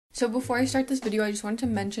So before I start this video, I just wanted to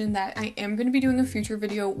mention that I am going to be doing a future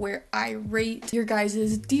video where I rate your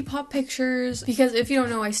guys' Depop pictures, because if you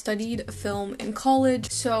don't know, I studied film in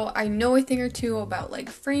college, so I know a thing or two about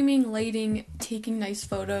like framing, lighting, taking nice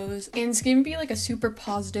photos, and it's going to be like a super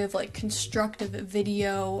positive, like constructive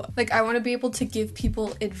video. Like I want to be able to give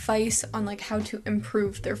people advice on like how to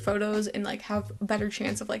improve their photos and like have a better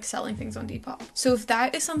chance of like selling things on Depop. So if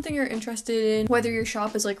that is something you're interested in, whether your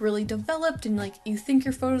shop is like really developed and like you think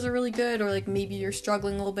your photos are really good, or like maybe you're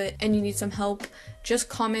struggling a little bit and you need some help, just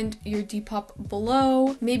comment your Depop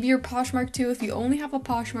below. Maybe your Poshmark too. If you only have a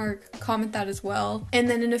Poshmark, comment that as well. And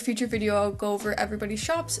then in a future video, I'll go over everybody's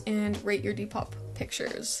shops and rate your Depop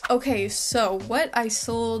pictures. Okay, so what I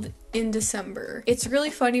sold in December. It's really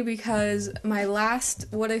funny because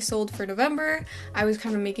what I sold for November, I was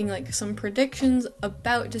kind of making like some predictions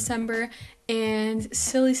about December, and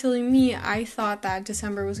silly me, I thought that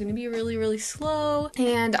December was going to be really slow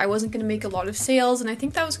and I wasn't going to make a lot of sales, and I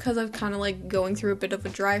think that was because I was kind of like going through a bit of a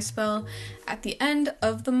dry spell at the end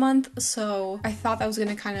of the month, so I thought that was going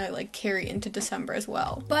to kind of like carry into December as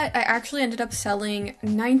well. But I actually ended up selling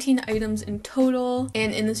 19 items in total,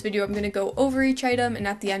 and in this video I'm going to go over each item, and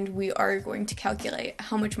at the end we are going to calculate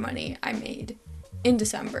how much money I made in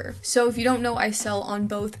December. So if you don't know, I sell on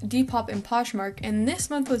both Depop and Poshmark, and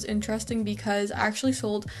this month was interesting because I actually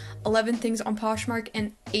sold 11 things on Poshmark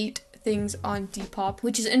and 8 things on Depop,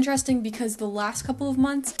 which is interesting because the last couple of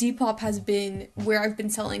months Depop has been where I've been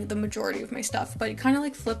selling the majority of my stuff, but it kind of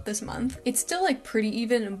like flipped this month. It's still like pretty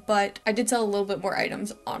even, but I did sell a little bit more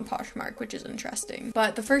items on Poshmark, which is interesting.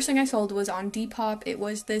 But the first thing I sold was on Depop. It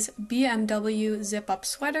was this BMW zip-up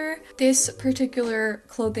sweater. This particular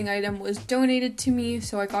clothing item was donated to me,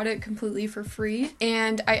 so I got it completely for free,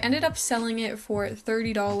 and I ended up selling it for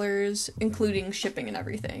 $30, including shipping and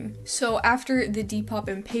everything. So after the Depop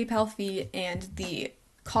and PayPal fee and the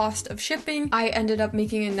cost of shipping, I ended up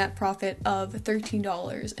making a net profit of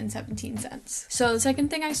 $13.17. So the second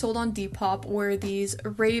thing I sold on Depop were these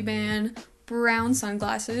Ray-Ban brown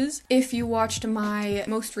sunglasses. If you watched my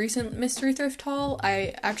most recent mystery thrift haul,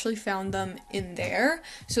 I actually found them in there.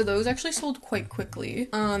 So those actually sold quite quickly.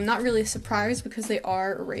 Not really a surprise because they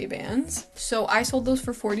are Ray-Bans. So I sold those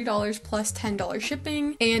for $40 plus $10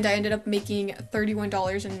 shipping, and I ended up making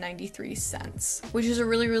 $31.93, which is a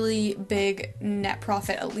really big net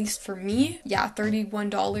profit, at least for me. Yeah,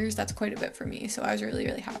 $31, that's quite a bit for me. So I was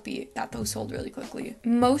really happy that those sold really quickly.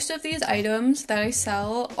 Most of these items that I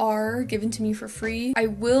sell are given to me for free. I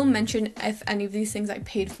will mention if any of these things I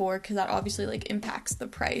paid for, because that obviously like impacts the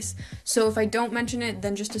price. So if I don't mention it,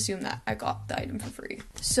 then just assume that I got the item for free.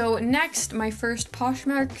 So next, my first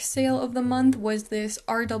Poshmark sale of the month was this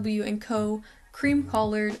RW & Co. cream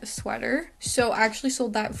collared sweater. So I actually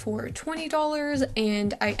sold that for $20,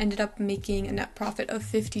 and I ended up making a net profit of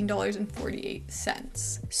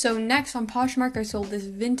 $15.48. So next on Poshmark, I sold this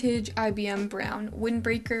vintage IBM brown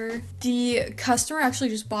windbreaker. The customer actually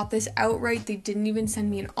just bought this outright. They didn't even send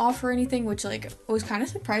me an offer or anything, which like was kind of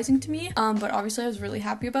surprising to me, but obviously I was really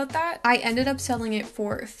happy about that. I ended up selling it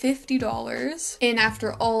for $50, and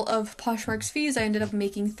after all of Poshmark's fees, I ended up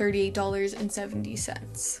making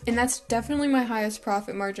 $38.70. And that's definitely my highest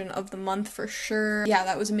profit margin of the month for sure. Yeah,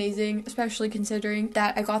 that was amazing, especially considering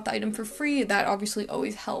that I got the item for free. That obviously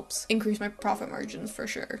always helps increase my profit margins for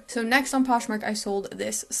sure. So next on Poshmark, I sold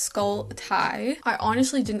this skull tie. I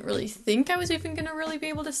honestly didn't really think I was even gonna really be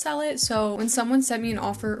able to sell it, so when someone sent me an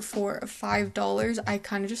offer for $5, I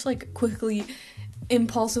kind of just like quickly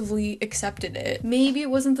impulsively accepted it. Maybe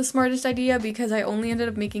it wasn't the smartest idea because I only ended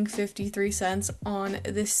up making 53 cents on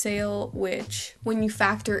this sale, which when you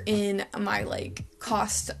factor in my like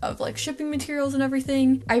cost of like shipping materials and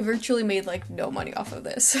everything, I virtually made like no money off of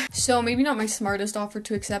this. So maybe not my smartest offer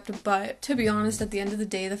to accept, but to be honest, at the end of the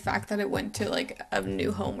day, the fact that it went to like a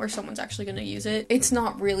new home where someone's actually gonna use it, it's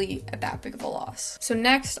not really that big of a loss. So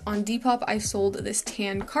next on Depop, I sold this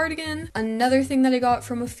tan cardigan, another thing that I got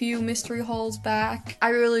from a few mystery hauls back. I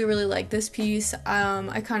really like this piece.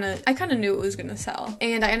 I kind of knew it was gonna sell,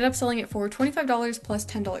 and I ended up selling it for $25 plus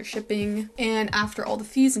 $10 shipping, and after all the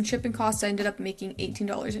fees and shipping costs, I ended up making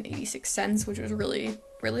 $18.86, which was really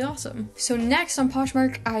awesome. So next on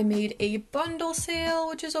Poshmark, I made a bundle sale,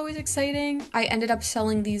 which is always exciting. I ended up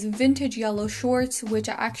selling these vintage yellow shorts, which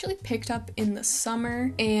I actually picked up in the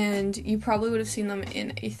summer, and you probably would have seen them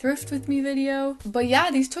in a thrift with me video. But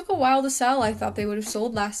yeah, these took a while to sell. I thought they would have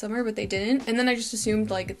sold last summer, but they didn't. And then I just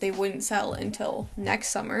assumed like they wouldn't sell until next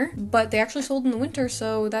summer, but they actually sold in the winter,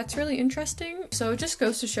 so that's really interesting. So it just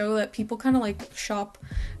goes to show that people kind of like shop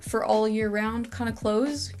for all year round kind of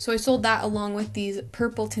clothes. So I sold that along with these purple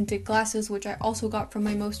purple tinted glasses, which I also got from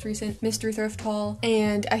my most recent mystery thrift haul,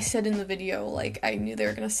 and I said in the video like I knew they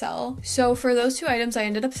were gonna sell. So for those two items I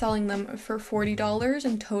ended up selling them for $40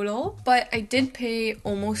 in total, but I did pay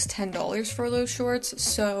almost $10 for those shorts,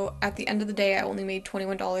 so at the end of the day I only made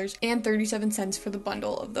 $21.37 for the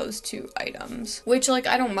bundle of those two items, which like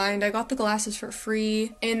I don't mind. I got the glasses for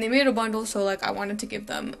free and they made a bundle, so like I wanted to give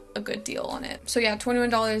them a good deal on it. So yeah,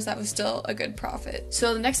 $21, that was still a good profit.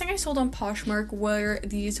 So the next thing I sold on Poshmark were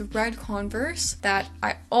these red Converse that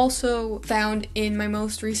I also found in my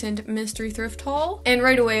most recent mystery thrift haul, and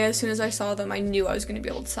right away as soon as I saw them I knew I was going to be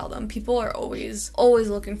able to sell them. People are always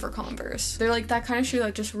looking for Converse. They're like that kind of shoe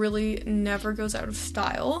that just really never goes out of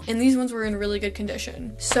style, and these ones were in really good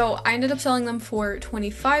condition. So I ended up selling them for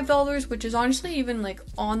 $25, which is honestly even like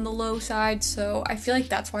on the low side, so I feel like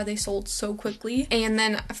that's why they sold so quickly. And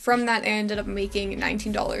then from that I ended up making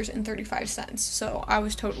 $19.35, so I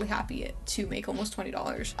was totally happy to make almost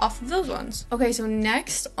 $20 off of those ones. Okay, so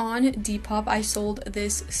next on Depop I sold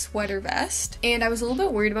this sweater vest, and I was a little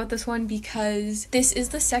bit worried about this one because this is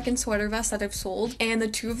the second sweater vest that I've sold, and the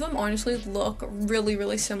two of them honestly look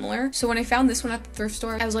really similar. So when I found this one at the thrift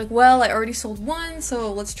store, I was like, well, I already sold one,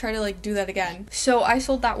 so let's try to like do that again. So I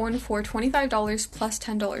sold that one for $25 plus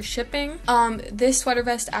 $10 shipping. This sweater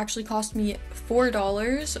vest actually cost me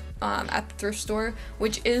 $4 at the thrift store,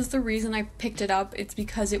 which is the reason I picked it up. It's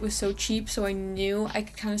because it was so cheap, so I knew I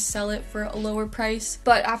could kind of sell it for a lower price.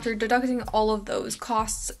 But after deducting all of those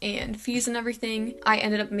costs and fees and everything, I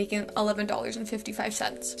ended up making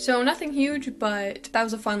 $11.55. So nothing huge, but that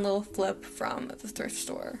was a fun little flip from the thrift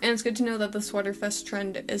store. And it's good to know that the sweater vest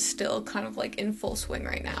trend is still kind of like in full swing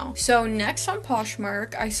right now. So next on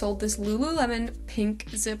Poshmark, I sold this Lululemon pink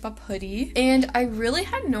zip-up hoodie, and I really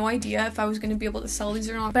had no idea if I was going to be able to sell these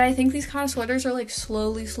or not, but I think these kind of sweaters are like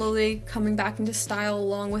slowly coming back into style,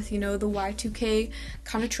 along with, you know, the Y2K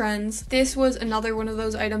kind of trends. This was another one of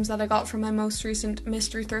those items that I got from my most recent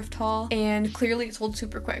mystery thrift haul, and clearly it sold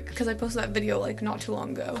super quick because I posted that video like not too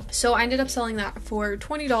long ago. So I ended up selling that for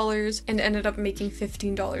 $20 and ended up making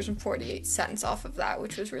 $15.48 off of that,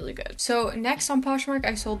 which was really good. So next on Poshmark,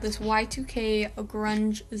 I sold this Y2K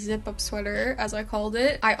grunge zip-up sweater, as I called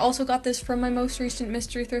it. I also got this from my most recent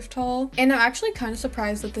mystery thrift haul, and I'm actually kind of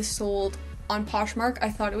surprised that this sold on Poshmark. I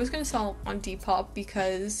thought it was going to sell on Depop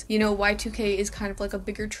because, you know, Y2K is kind of like a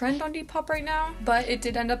bigger trend on Depop right now, but it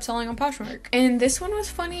did end up selling on Poshmark. And this one was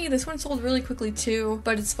funny. This one sold really quickly too,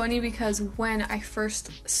 but it's funny because when I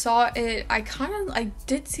first saw it, I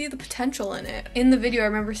did see the potential in it. In the video, I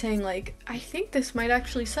remember saying like, I think this might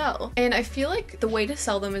actually sell. And I feel like the way to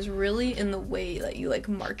sell them is really in the way that you like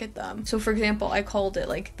market them. So for example, I called it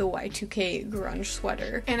like the Y2K grunge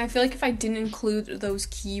sweater. And I feel like if I didn't include those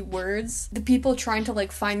keywords, the people trying to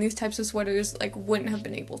like find these types of sweaters like wouldn't have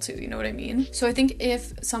been able to, you know what I mean? So I think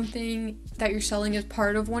if something that you're selling is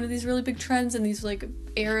part of one of these really big trends and these like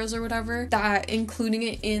eras or whatever, that including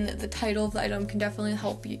it in the title of the item can definitely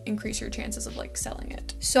help you increase your chances of like selling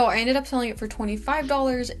it. So I ended up selling it for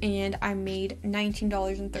 $25 and I made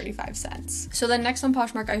 $19.35. So then next on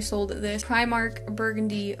Poshmark, I sold this Primark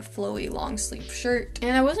burgundy flowy long sleeve shirt,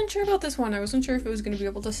 and I wasn't sure about this one. I wasn't sure if it was going to be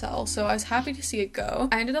able to sell, so I was happy to see it go.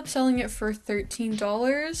 I ended up selling it for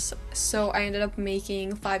 $13, so I ended up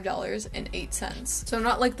making $5.08. So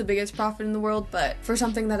not like the biggest profit in the world, but for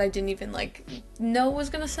something that I didn't even like know was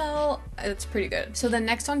gonna sell, it's pretty good. So then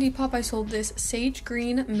next on Depop, I sold this sage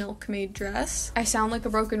green milkmaid dress. I sound like a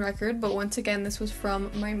broken record, but once again, this was from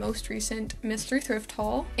my most recent mystery thrift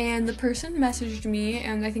haul, and the person messaged me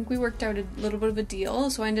and I think we worked out a little bit of a deal,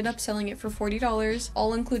 so I ended up selling it for $40,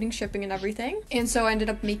 all including shipping and everything, and so I ended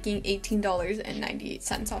up making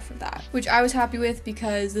 $18.98 off of that, which I was happy with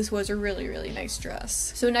because this was a really nice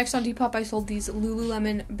dress. So next on Depop, I sold these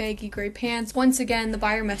Lululemon baggy gray pants. Once again, the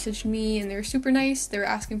buyer messaged me and they were super nice. They were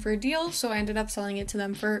asking for a deal, so I ended up selling it to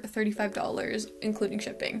them for $35, including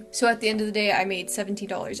shipping. So at the end of the day, I made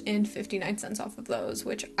 $17.59 off of those,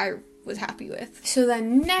 which I was happy with. So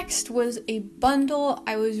then next was a bundle.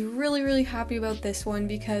 I was really happy about this one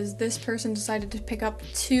because this person decided to pick up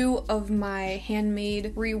 2 of my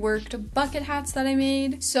handmade reworked bucket hats that I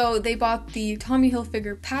made. So they bought the Tommy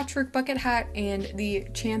Hilfiger patchwork bucket hat and the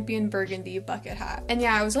Champion burgundy bucket hat. And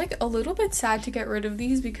yeah, I was like a little bit sad to get rid of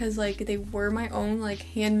these because like they were my own like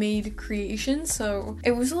handmade creations, so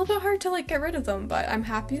it was a little bit hard to like get rid of them, but I'm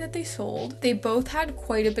happy that they sold. They both had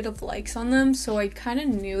quite a bit of likes on them, so I kind of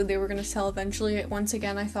knew they were gonna sell eventually. Once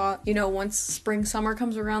again, I thought, you know, once spring, summer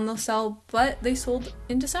comes around, they'll sell, but they sold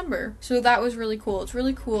in December. So that was really cool. It's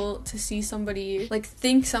really cool to see somebody like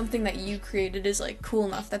think something that you created is like cool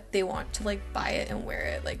enough that they want to like buy it and wear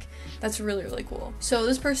it. Like, that's really, really cool. So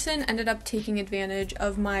this person ended up taking advantage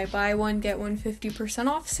of my buy one, get one 50%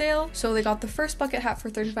 off sale. So they got the first bucket hat for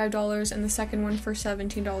 $35 and the second one for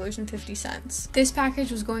 $17.50. This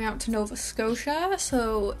package was going out to Nova Scotia,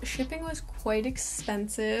 so shipping was quite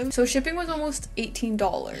expensive. So shipping was almost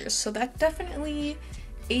 $18. So that definitely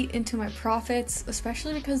ate into my profits,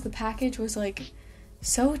 especially because the package was like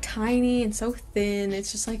so tiny and so thin.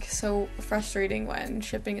 It's just like so frustrating when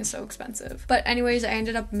shipping is so expensive. But anyways, I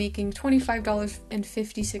ended up making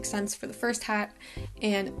 $25.56 for the first hat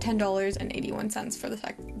and $10.81 for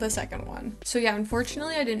the second one. So yeah,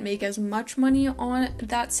 unfortunately I didn't make as much money on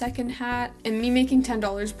that second hat, and me making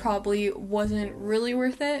 $10 probably wasn't really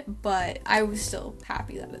worth it, but I was still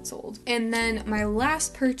happy that it sold. And then my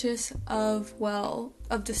last purchase of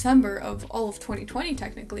December of all of 2020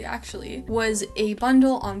 technically actually was a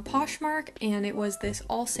bundle on Poshmark, and it was this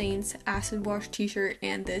All Saints acid wash t-shirt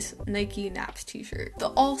and this Nike Naps t-shirt. The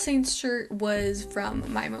All Saints shirt was from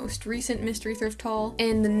my most recent mystery thrift haul,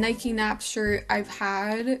 and the Nike Naps shirt I've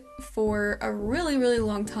had for a really, really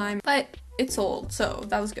long time, but it sold, so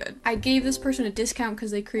that was good. I gave this person a discount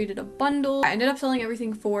because they created a bundle. I ended up selling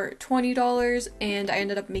everything for $20 and I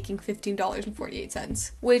ended up making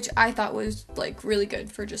 $15.48, which I thought was like really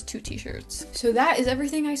good for just 2 t-shirts. So that is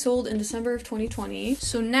everything I sold in December of 2020.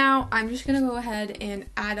 So now I'm just gonna go ahead and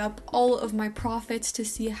add up all of my profits to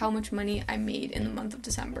see how much money I made in the month of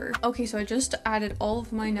December. Okay, so I just added all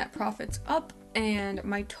of my net profits up, and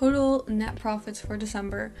my total net profits for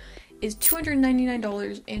December is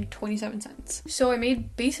 $299.27. So I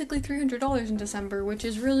made basically $300 in December, which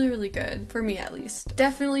is really, really good, for me at least.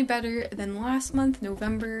 Definitely better than last month,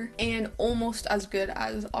 November, and almost as good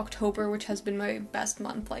as October, which has been my best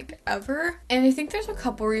month like ever. And I think there's a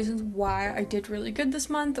couple reasons why I did really good this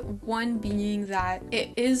month. One being that it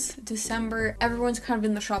is December, everyone's kind of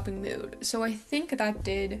in the shopping mood. So I think that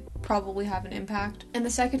did probably have an impact. And the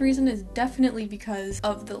second reason is definitely because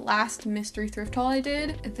of the last mystery thrift haul I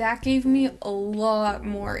did. That gave me a lot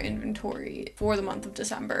more inventory for the month of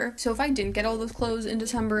December. So if I didn't get all those clothes in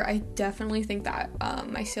December, I definitely think that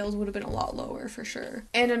my sales would have been a lot lower for sure.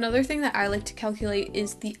 And another thing that I like to calculate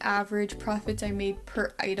is the average profits I made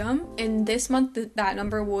per item. And this month, that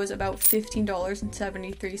number was about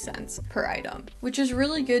 $15.73 per item, which is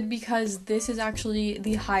really good because this is actually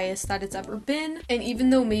the highest that it's ever been. And even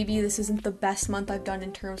though maybe this isn't the best month I've done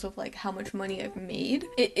in terms of like how much money I've made,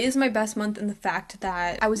 it is my best month in the fact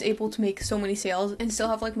that I was able to make so many sales and still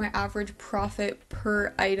have like my average profit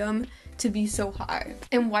per item to be so high.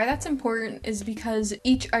 And why that's important is because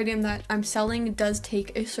each item that I'm selling does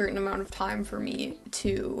take a certain amount of time for me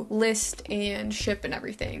to list and ship and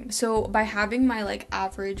everything. So by having my like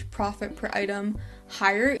average profit per item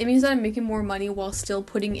higher, it means that I'm making more money while still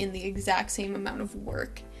putting in the exact same amount of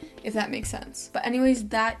work, if that makes sense. But anyways,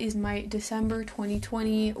 that is my December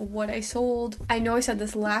 2020, what I sold. I know I said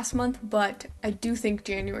this last month, but I do think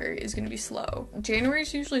January is going to be slow. January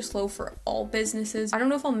is usually slow for all businesses. I don't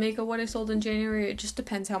know if I'll make a what I sold in January. It just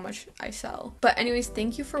depends how much I sell. But anyways,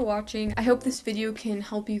 thank you for watching. I hope this video can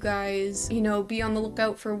help you guys, you know, be on the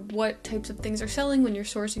lookout for what types of things are selling when you're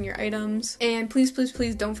sourcing your items. And please, please,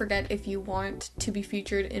 please don't forget, if you want to be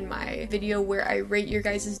featured in my video where I rate your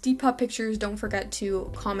guys' Depop pictures, don't forget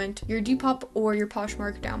to comment your Depop or your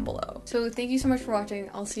Poshmark down below. So thank you so much for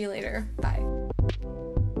watching. I'll see you later. Bye.